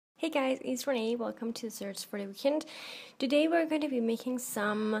Hey guys, it's Renee. Welcome to Desserts for the Weekend. Today we're going to be making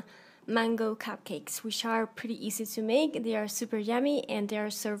some mango cupcakes, which are pretty easy to make. They are super yummy and they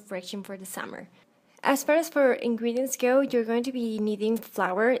are so refreshing for the summer. As far as for ingredients go, you're going to be needing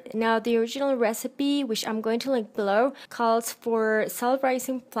flour. Now, the original recipe, which I'm going to link below, calls for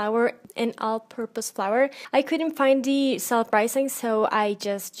self-rising flour and all-purpose flour. I couldn't find the self-rising, so I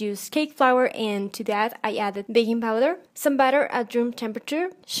just used cake flour, and to that I added baking powder, some butter at room temperature,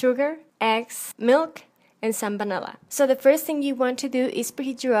 sugar, eggs, milk, and some vanilla. So the first thing you want to do is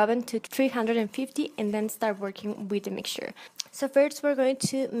preheat your oven to 350 and then start working with the mixture. So first we're going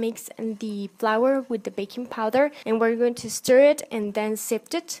to mix the flour with the baking powder, and we're going to stir it and then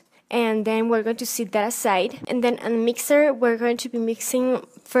sift it. And then we're going to set that aside. And then on the mixer, we're going to be mixing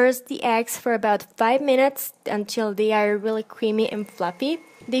first the eggs for about 5 minutes until they are really creamy and fluffy.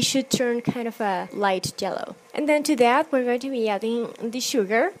 They should turn kind of a light yellow. And then to that, we're going to be adding the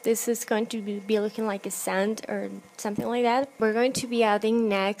sugar. This is going to be looking like a sand or something like that. We're going to be adding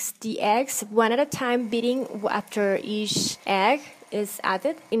next the eggs, one at a time, beating after each egg is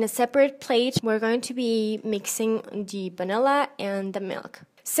added. In a separate plate, we're going to be mixing the vanilla and the milk.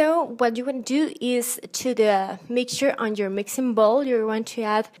 So what you want to do is, to the mixture on your mixing bowl, you're going to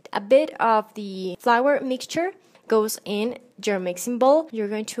add a bit of the flour mixture goes in your mixing bowl. You're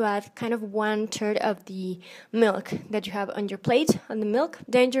going to add kind of 1/3 of the milk that you have on your plate, on the milk.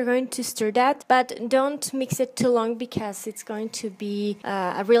 Then you're going to stir that, but don't mix it too long because it's going to be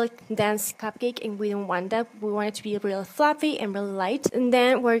a really dense cupcake, and we don't want that. We want it to be really fluffy and really light. And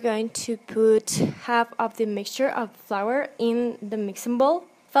then we're going to put half of the mixture of flour in the mixing bowl,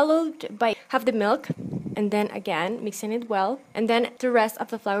 followed by half the milk, and then again mixing it well, and then the rest of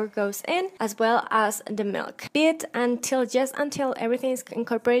the flour goes in as well as the milk. Beat until everything is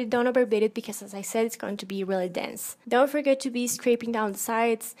incorporated. Don't overbeat it because, as I said, it's going to be really dense. Don't forget to be scraping down the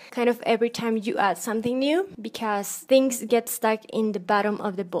sides kind of every time you add something new, because things get stuck in the bottom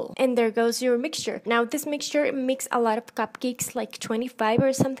of the bowl. And there goes your mixture. Now this mixture makes a lot of cupcakes, like 25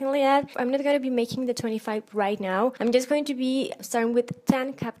 or something like that. I'm not going to be making the 25 right now. I'm just going to be starting with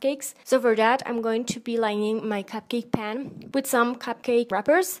 10 cupcakes. So for that, I'm going to be lining my cupcake pan with some cupcake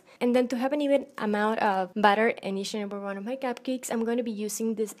wrappers, and then to have an even amount of butter in each and every one of my cupcakes, I'm going to be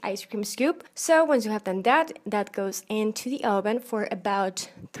using this ice cream scoop. So once you have done that, that goes into the oven for about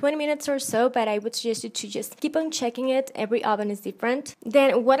 20 minutes or so, but I would suggest you to just keep on checking it. Every oven is different.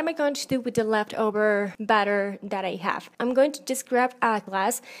 Then what am I going to do with the leftover batter that I have? I'm going to just grab a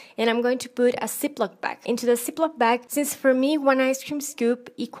glass and I'm going to put a Ziploc bag. Into the Ziploc bag, since for me 1 ice cream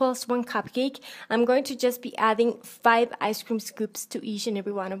scoop equals 1 cupcake, I'm going to just be adding 5 ice cream scoops to each and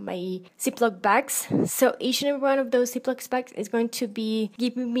every one of my Ziploc bags. So each and every one of those Ziploc bags is going to be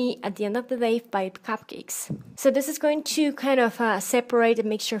giving me, at the end of the day, 5 cupcakes. So this is going to kind of separate the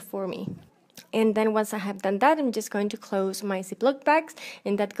mixture for me. And then once I have done that, I'm just going to close my Ziploc bags,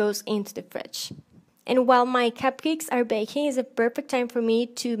 and that goes into the fridge. And while my cupcakes are baking, is a perfect time for me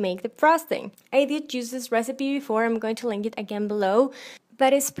to make the frosting. I did use this recipe before. I'm going to link it again below.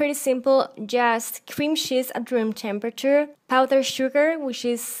 But it's pretty simple. Just cream cheese at room temperature, powdered sugar, which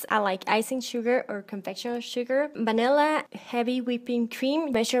is like icing sugar or confectioner sugar, vanilla, heavy whipping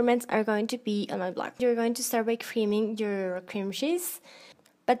cream. Measurements are going to be on my blog. You're going to start by creaming your cream cheese,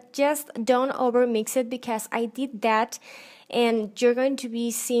 but just don't over mix it, because I did that, and you're going to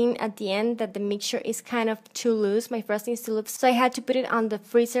be seeing at the end that the mixture is kind of too loose. My frosting is too loose, so I had to put it on the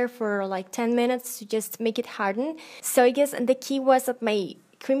freezer for like 10 minutes to just make it harden. So I guess the key was that my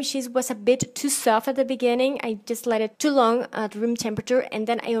cream cheese was a bit too soft at the beginning. I just let it too long at room temperature, and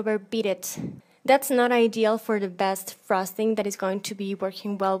then I overbeat it. That's not ideal for the best frosting that is going to be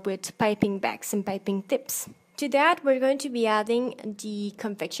working well with piping bags and piping tips. To that, we're going to be adding the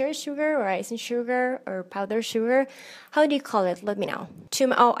confectioner sugar or icing sugar or powdered sugar. How do you call it? Let me know.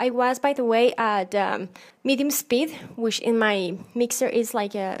 I was, by the way, at medium speed, which in my mixer is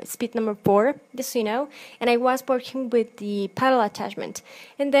like a speed number 4, just so you know. And I was working with the paddle attachment.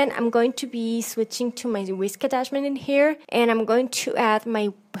 And then I'm going to be switching to my whisk attachment in here. And I'm going to add my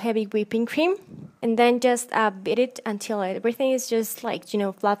heavy whipping cream. And then just beat it until everything is just like,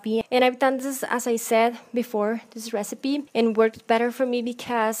 fluffy. And I've done this, as I said before, this recipe, and worked better for me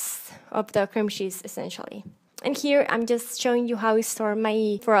because of the cream cheese, essentially. And here I'm just showing you how I store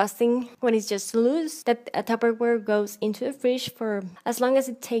my frosting when it's just loose. That a Tupperware goes into the fridge for as long as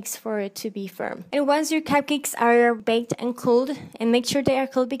it takes for it to be firm. And once your cupcakes are baked and cooled, and make sure they are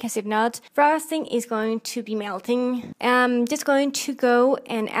cooled, because if not, frosting is going to be melting. I'm just going to go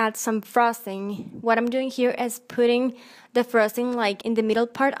and add some frosting. What I'm doing here is putting the frosting like in the middle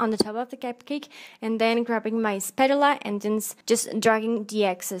part on the top of the cupcake, and then grabbing my spatula and then just dragging the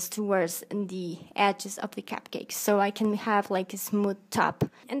excess towards the edges of the cupcake so I can have like a smooth top.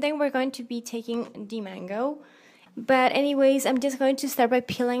 And then we're going to be taking the mango. But anyways, I'm just going to start by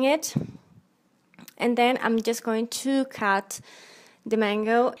peeling it, and then I'm just going to cut the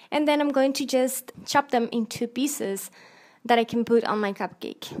mango, and then I'm going to just chop them into pieces that I can put on my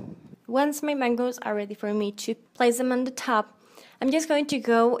cupcake. Once my mangoes are ready for me to place them on the top, I'm just going to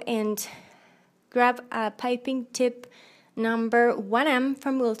go and grab a piping tip number 1M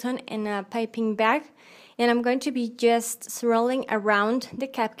from Wilton and a piping bag, and I'm going to be just swirling around the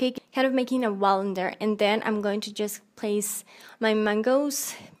cupcake, kind of making a wall in there, and then I'm going to just place my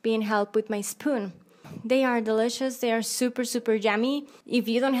mangoes being held with my spoon. They are delicious. They are super, super yummy. If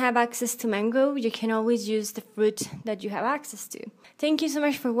you don't have access to mango, you can always use the fruit that you have access to. Thank you so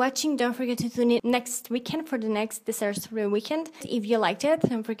much for watching. Don't forget to tune in next weekend for the next desserts for the weekend. If you liked it,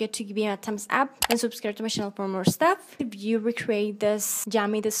 don't forget to give me a thumbs up and subscribe to my channel for more stuff. If you recreate this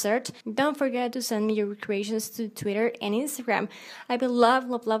yummy dessert, don't forget to send me your recreations to Twitter and Instagram. I would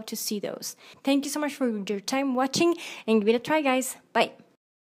love to see those. Thank you so much for your time watching, and give it a try, guys. Bye.